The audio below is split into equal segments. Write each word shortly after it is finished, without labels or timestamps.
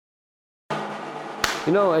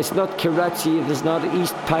You know, it's not Karachi, it is not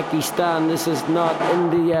East Pakistan, this is not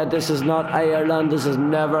India, this is not Ireland, this is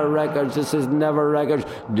Never Records, this is Never Records,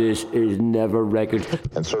 this is Never Records.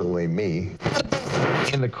 And certainly me.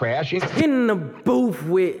 In the crash. In the booth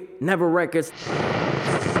with Never Records.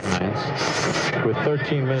 Nice. With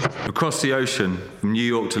 13 minutes. Across the ocean, from New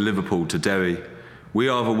York to Liverpool to Derry, we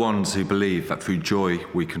are the ones who believe that through joy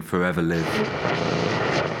we can forever live.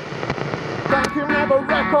 Thank you, Never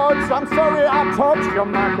Records. I'm sorry I touched your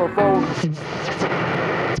microphone.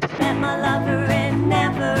 Met my lover in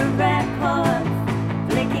Never Records,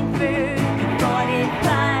 flicking through the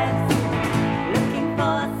 45s, looking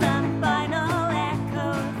for some final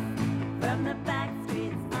echoes from the back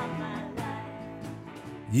streets of my life.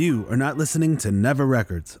 You are not listening to Never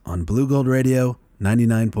Records on Blue Gold Radio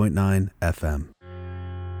 99.9 FM.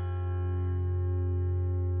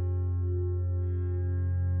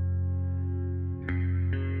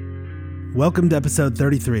 Welcome to episode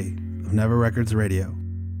 33 of Never Records Radio.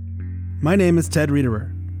 My name is Ted Riederer,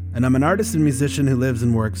 and I'm an artist and musician who lives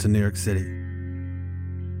and works in New York City.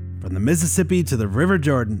 From the Mississippi to the River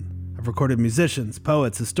Jordan, I've recorded musicians,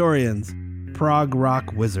 poets, historians, prog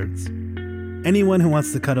rock wizards, anyone who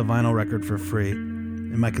wants to cut a vinyl record for free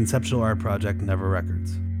in my conceptual art project, Never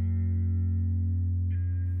Records.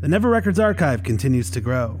 The Never Records archive continues to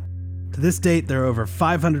grow. To this date, there are over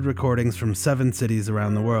 500 recordings from 7 cities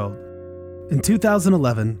around the world. In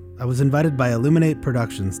 2011, I was invited by Illuminate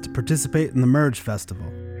Productions to participate in the Merge Festival,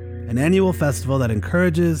 an annual festival that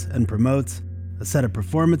encourages and promotes a set of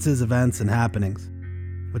performances, events, and happenings,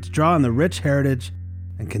 which draw on the rich heritage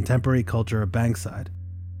and contemporary culture of Bankside,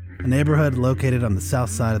 a neighborhood located on the south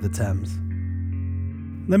side of the Thames.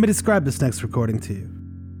 Let me describe this next recording to you.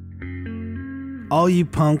 All you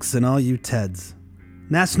punks and all you Teds,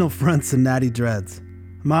 National Fronts and natty dreads,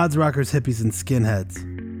 mods, rockers, hippies, and skinheads.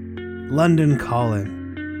 London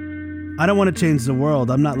calling. I don't want to change the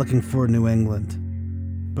world, I'm not looking for New England.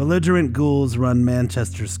 Belligerent ghouls run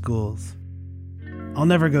Manchester schools. I'll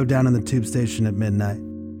never go down in the tube station at midnight.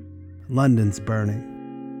 London's burning.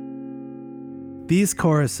 These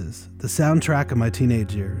choruses, the soundtrack of my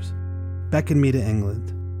teenage years, beckon me to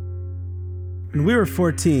England. When we were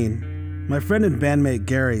 14, my friend and bandmate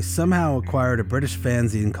Gary somehow acquired a British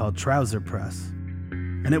fanzine called Trouser Press,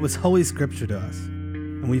 and it was holy scripture to us,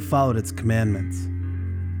 and we followed its commandments.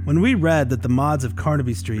 When we read that the mods of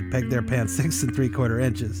Carnaby Street pegged their pants 6 3/4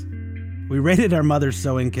 inches, we raided our mother's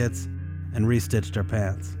sewing kits and restitched our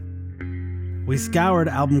pants. We scoured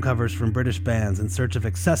album covers from British bands in search of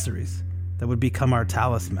accessories that would become our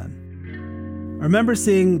talisman. I remember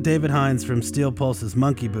seeing David Hines from Steel Pulse's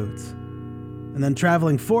Monkey Boots, and then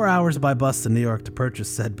traveling 4 hours by bus to New York to purchase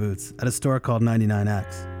said boots at a store called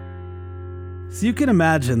 99X. So you can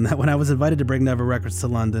imagine that when I was invited to bring Never Records to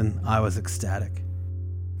London, I was ecstatic.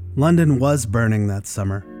 London was burning that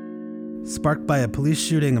summer. Sparked by a police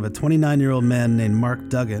shooting of a 29-year-old man named Mark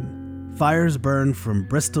Duggan, fires burned from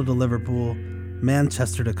Bristol to Liverpool,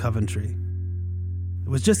 Manchester to Coventry. It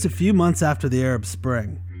was just a few months after the Arab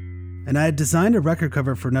Spring, and I had designed a record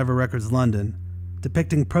cover for Never Records London,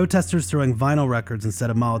 depicting protesters throwing vinyl records instead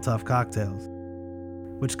of Molotov cocktails,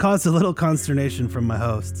 which caused a little consternation from my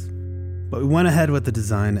hosts. But we went ahead with the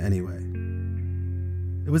design anyway.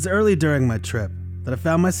 It was early during my trip that I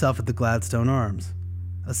found myself at the Gladstone Arms,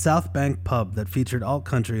 a South Bank pub that featured alt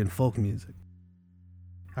country and folk music.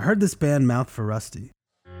 I heard this band Mouth for Rusty.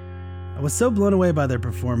 I was so blown away by their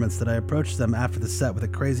performance that I approached them after the set with a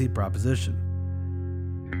crazy proposition.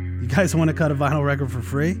 You guys want to cut a vinyl record for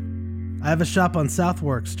free? I have a shop on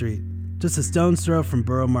Southwark Street, just a stone's throw from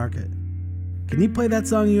Borough Market. Can you play that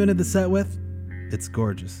song you ended the set with? It's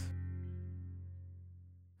gorgeous.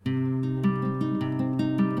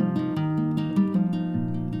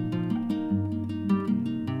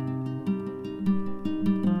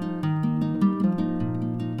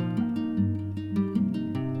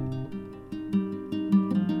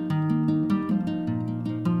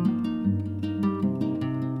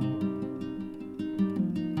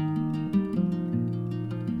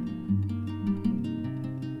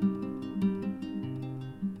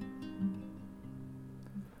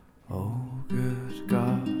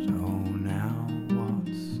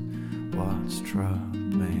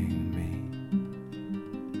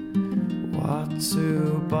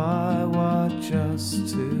 To buy what just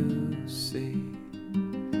to see,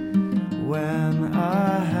 when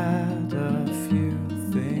I had a few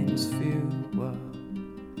things fewer,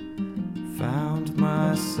 found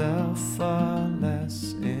myself far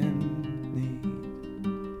less in need.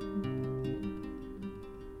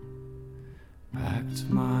 Packed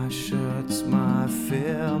my shirts, my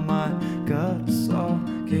fear, my guts all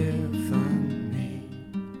given me.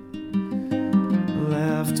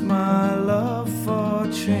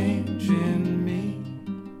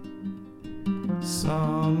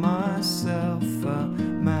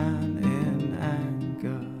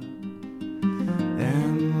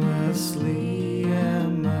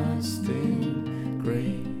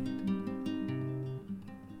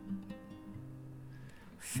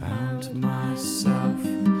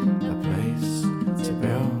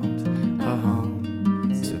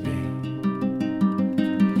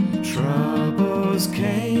 Things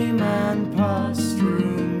came and passed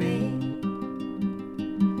through me,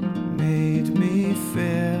 made me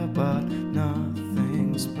fear, but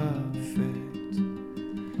nothing's perfect.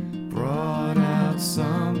 Brought out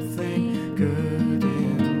something good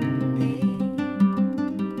in me.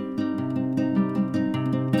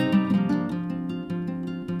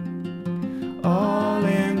 All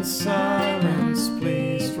in silence,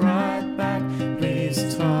 please write back,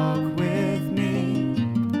 please talk with me.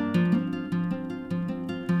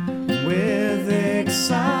 With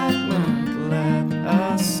excitement, let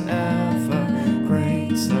us ever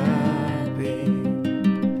greater be.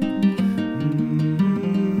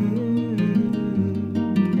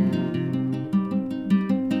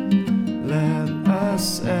 Let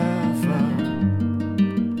us ever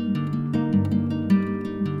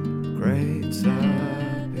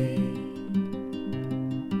greater be.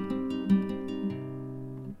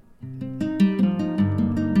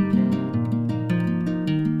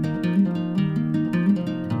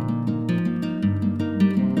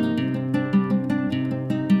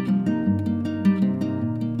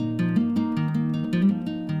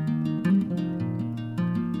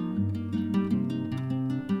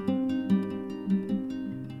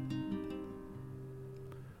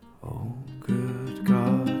 Oh, good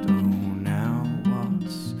God, oh, now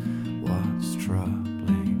what's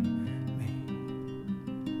troubling me?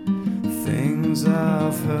 Things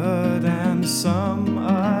I've heard and some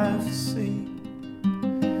I've seen.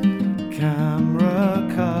 Camera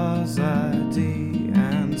cars, ID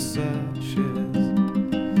and searches.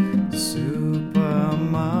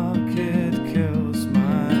 Supermarket kills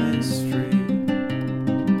my street.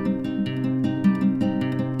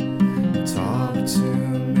 Talk to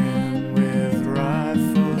men with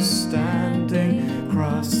rifles standing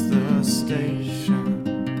across the station.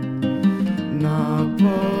 Not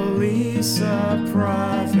police, a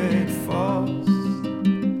private force,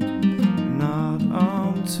 not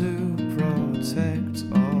armed to protect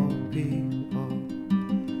all people.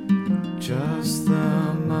 Just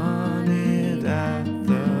the moneyed at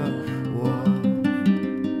the war.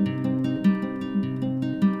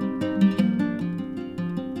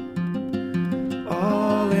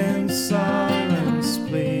 All in silence,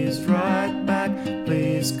 please write back,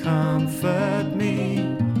 please comfort me.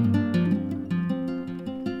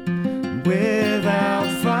 Without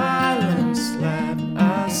violence, let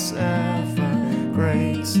us ever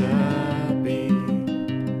greater be.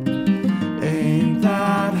 Ain't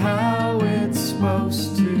that how it's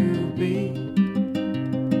supposed to be?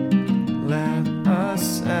 Let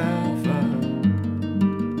us ever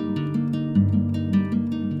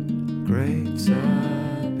greater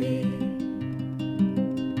be.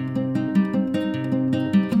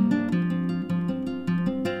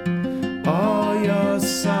 All your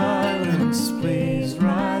silence, please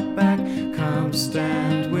write back, come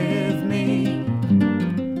stand with me.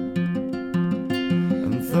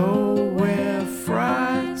 And though we're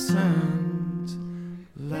frightened,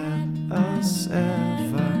 let us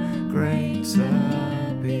ever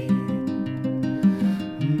greater be.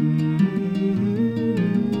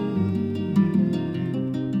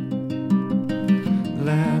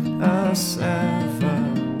 Let us ever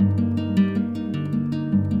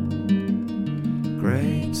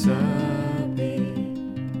greater be.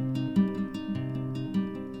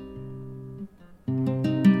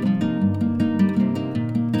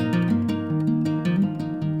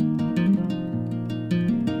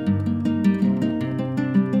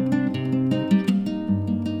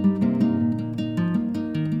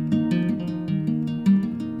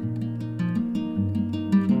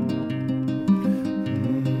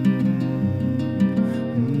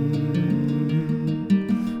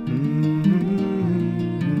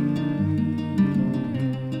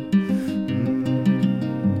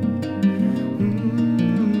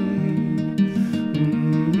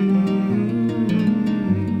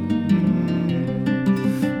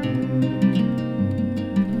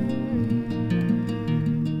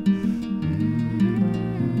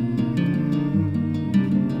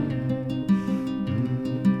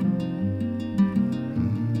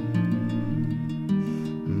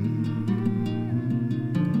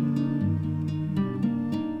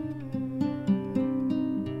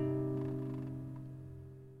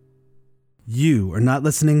 You are not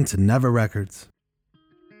listening to Never Records.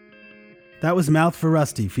 That was Mouth for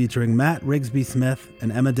Rusty featuring Matt Rigsby Smith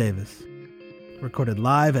and Emma Davis, recorded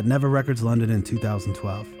live at Never Records London in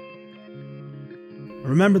 2012. I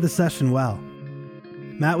remember the session well.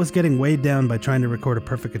 Matt was getting weighed down by trying to record a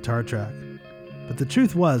perfect guitar track, but the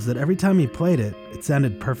truth was that every time he played it, it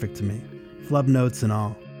sounded perfect to me, flub notes and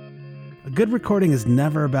all. A good recording is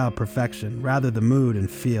never about perfection, rather the mood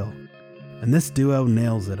and feel. and this duo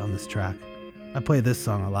nails it on this track. I play this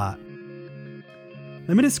song a lot.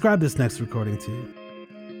 Let me describe this next recording to you.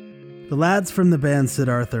 The lads from the band Sid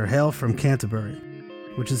Arthur hail from Canterbury,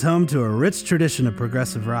 which is home to a rich tradition of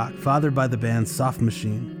progressive rock fathered by the band Soft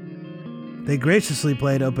Machine. They graciously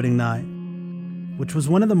played opening night, which was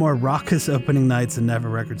one of the more raucous opening nights in Never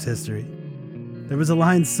Records history. There was a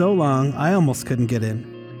line so long I almost couldn't get in,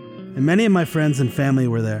 and many of my friends and family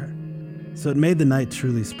were there, so it made the night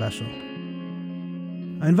truly special.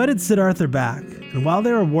 I invited Sid Arthur back, and while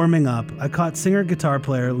they were warming up, I caught singer-guitar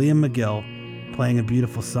player Liam McGill playing a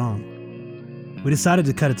beautiful song. We decided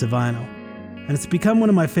to cut it to vinyl, and it's become one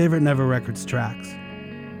of my favorite Never Records tracks.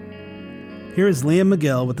 Here is Liam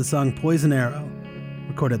McGill with the song Poison Arrow,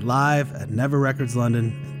 recorded live at Never Records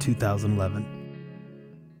London in 2011.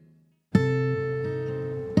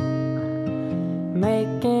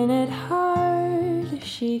 Making it hard,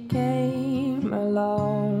 she came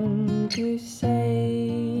along to savor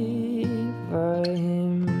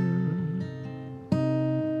him.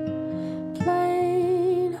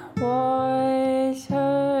 Plain was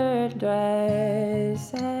her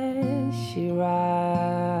dress as she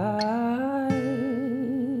rides,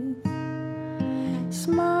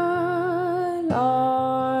 smile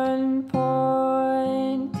on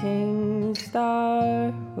pointing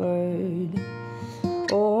starward,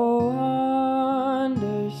 oh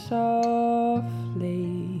wander softly.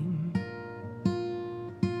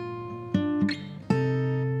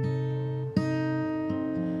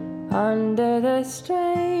 Under the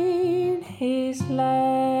strain, his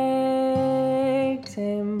legs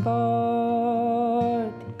embodied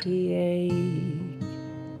ache.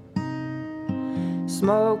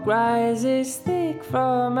 Smoke rises thick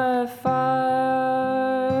from a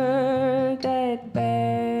fire that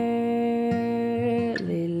barely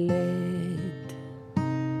lit.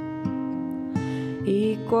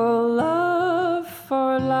 Equal love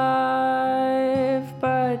for life,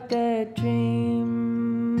 but the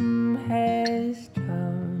dream has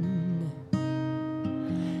drowned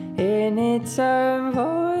in its own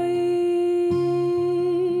voice.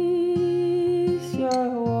 Your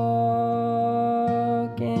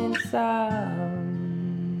walking sound.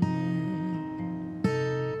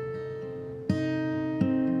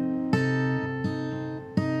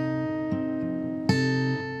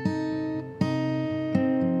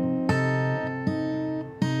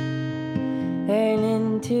 And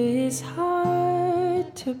into his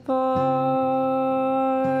heart to poison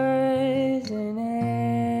arrow.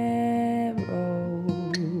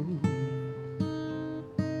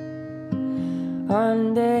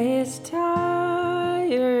 Under his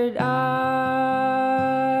tired eyes,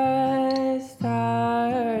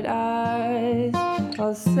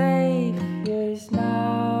 all saviors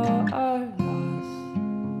now are lost.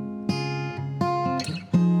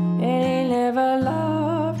 And he never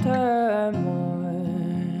loved her more.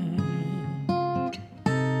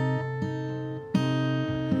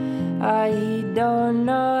 I don't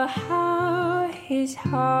know how his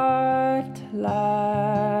heart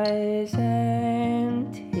lies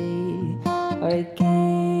empty. I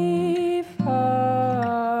gave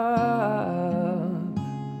up,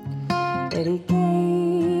 but he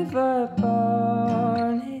gave up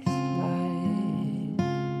on his life.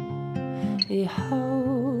 He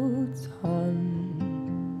holds on.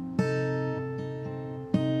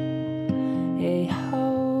 He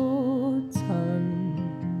holds on.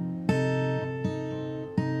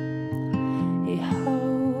 He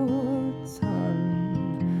holds on.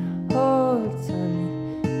 Holds on.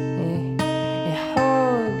 He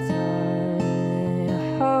holds on. He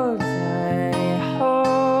holds on. He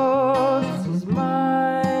holds. His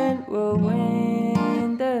mind will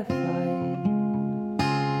win the fight.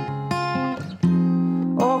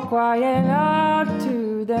 Oh, crying out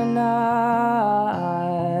to the night.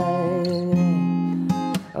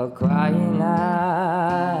 Oh, crying out.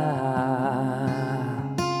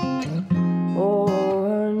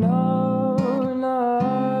 Oh, no,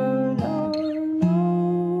 no, no, no.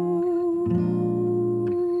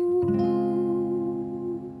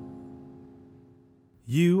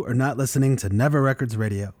 You are not listening to Never Records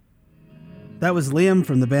Radio. That was Liam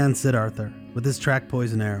from the band Sid Arthur with his track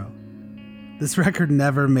Poison Arrow. This record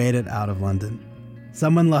never made it out of London.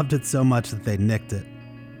 Someone loved it so much that they nicked it.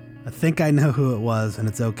 I think I know who it was, and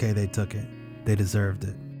it's okay they took it. They deserved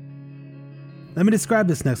it. Let me describe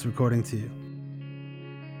this next recording to you.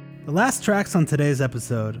 The last tracks on today's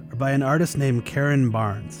episode are by an artist named Karen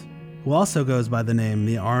Barnes, who also goes by the name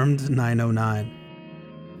The Armed 909.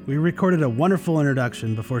 We recorded a wonderful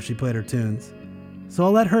introduction before she played her tunes, so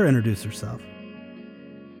I'll let her introduce herself.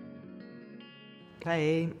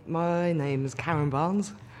 Hey, my name's Karen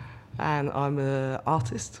Barnes. and I'm an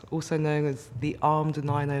artist, also known as the Armed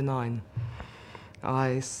 909.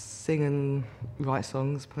 I sing and write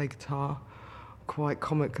songs, play guitar, quite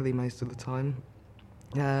comically most of the time.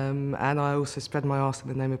 And I also spread my arse in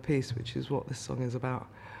the name of peace, which is what this song is about.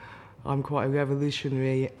 I'm quite a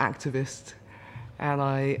revolutionary activist, and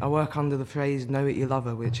I work under the phrase "know it you love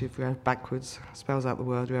her," which, if read backwards, spells out the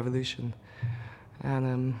word revolution.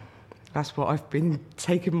 And that's what I've been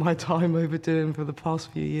taking my time over doing for the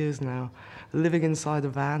past few years now. Living inside a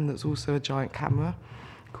van that's also a giant camera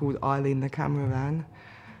called Eileen the Camera Van,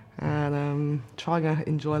 and trying to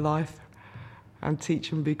enjoy life and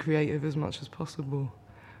teach and be creative as much as possible.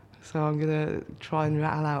 So I'm going to try and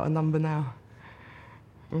rattle out a number now.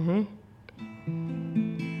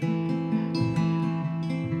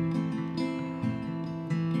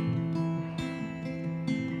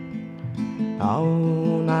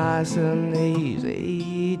 Oh, nice and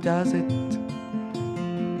easy does it.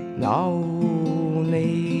 No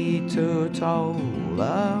need to toll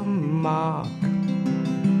a mark.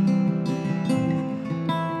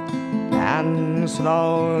 And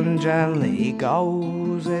slow and gently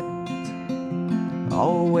goes it.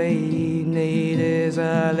 All we need is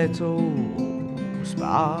a little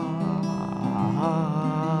sparkle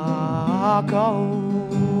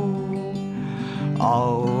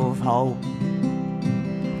of hope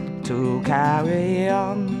to carry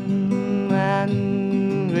on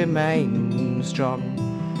and remain strong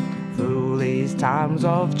through these times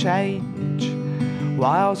of change,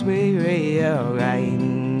 whilst we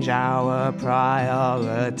rearrange our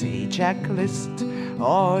priority checklist.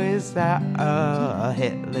 Or is that a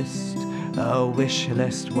hit list, a wish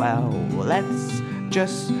list? Well, let's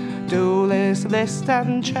just do this list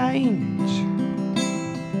and change.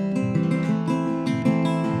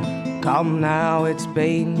 Come now, it's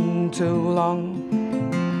been too long.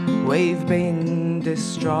 We've been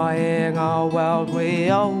destroying our world we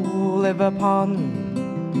all live upon,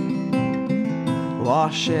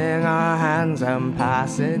 washing our hands and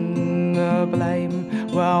passing the blame.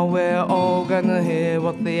 Well, we're all gonna hear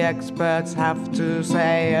what the experts have to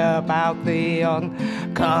say about the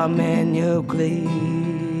oncoming nuclear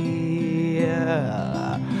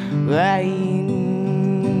rain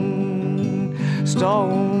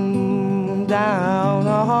storm down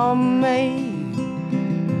on me.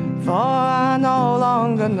 For I no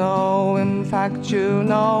longer know, in fact you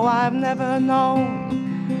know I've never known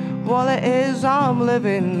what it is I'm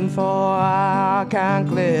living for. I can't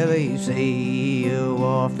clearly see you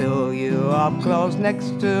or feel you up close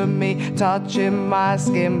next to me, touching my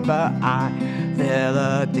skin, but I feel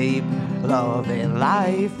a deep love in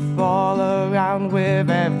life all around, with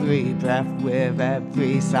every breath, with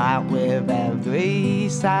every sight, with every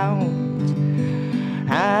sound.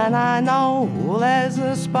 And I know there's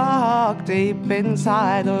a spark deep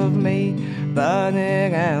inside of me,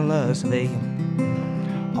 burning endlessly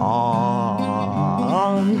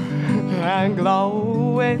on and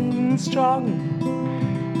glowing strong.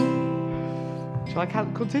 Shall I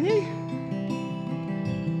continue?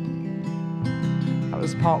 That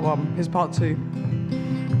was part one. Here's part two.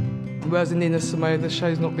 Where's Nina Simone? The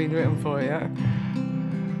show's not been written for it yet.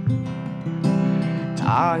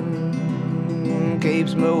 Time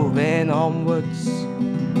keeps moving onwards,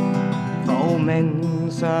 foaming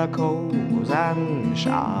circles and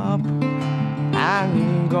sharp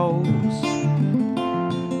angles,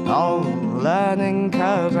 oh, learning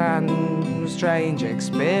curves and strange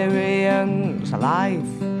experience.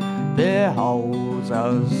 Life beholds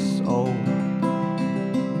us all.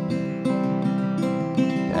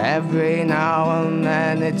 Every now and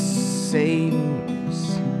then it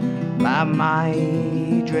seems that my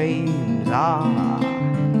dreams are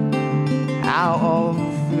out of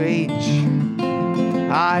reach.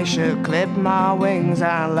 I should clip my wings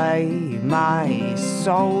and lay my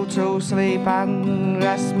soul to sleep and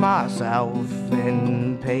rest myself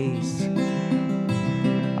in peace.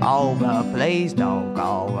 Oh, but please don't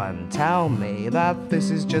go and tell me that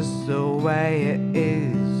this is just the way it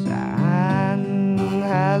is and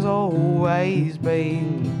has always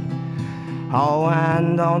been. Oh,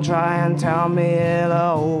 and don't try and tell me it'll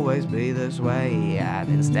always be this way, and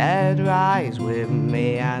instead rise with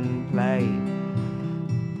me and play.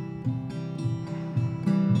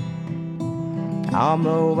 I'm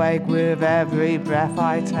awake with every breath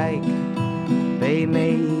I take, be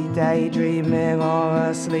me daydreaming or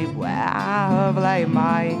asleep where I've laid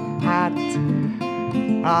my hat.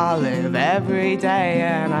 I live every day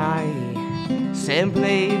and I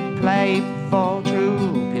simply play for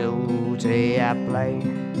true beauty at play.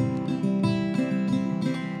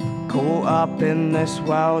 Caught up in this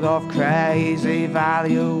world of crazy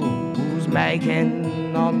values,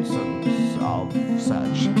 making nonsense of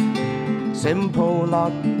such simple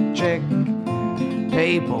logic.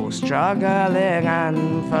 People struggling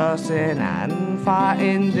and fussing and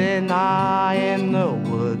fighting, denying the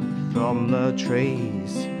wood from the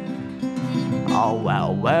trees. Oh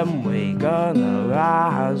well, when we gonna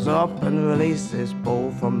rise up and release this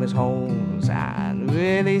bull from his horns and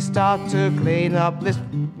really start to clean up this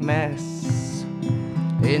mess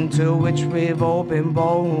into which we've all been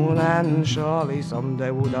born, and surely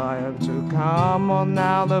someday we'll die. And to come on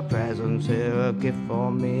now, the present's here, a gift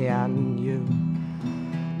for me and you.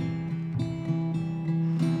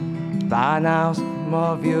 By now some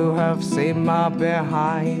of you have seen my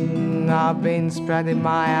behind. I've been spreading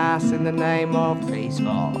my ass in the name of peace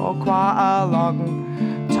for quite a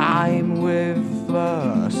long time, with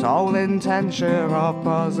the sole intention of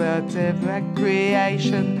positive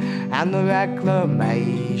recreation and the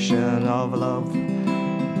reclamation of love.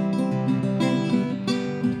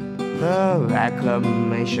 The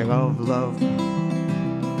reclamation of love.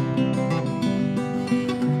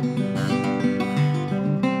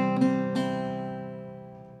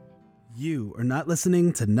 You are not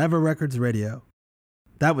listening to Never Records Radio.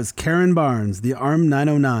 That was Karen Barnes, the Arm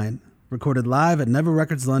 909, recorded live at Never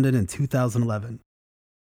Records London in 2011.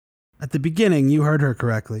 At the beginning, you heard her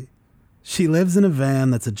correctly. She lives in a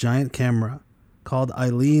van that's a giant camera, called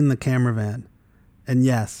Eileen the Camera Van. And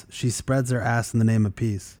yes, she spreads her ass in the name of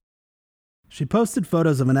peace. She posted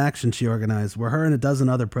photos of an action she organized where her and a dozen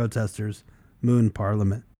other protesters mooned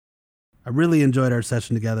Parliament. I really enjoyed our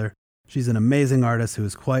session together. She's an amazing artist who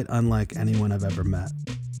is quite unlike anyone I've ever met.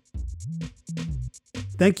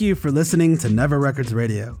 Thank you for listening to Never Records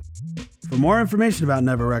Radio. For more information about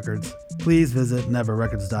Never Records, please visit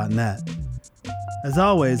neverrecords.net. As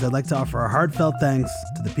always, I'd like to offer a heartfelt thanks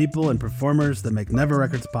to the people and performers that make Never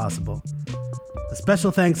Records possible. A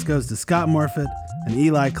special thanks goes to Scott Morfitt and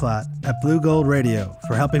Eli Klott at Blue Gold Radio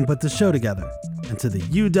for helping put the show together, and to the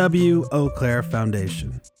UW Eau Claire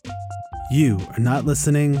Foundation. You are not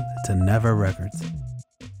listening to Never Records.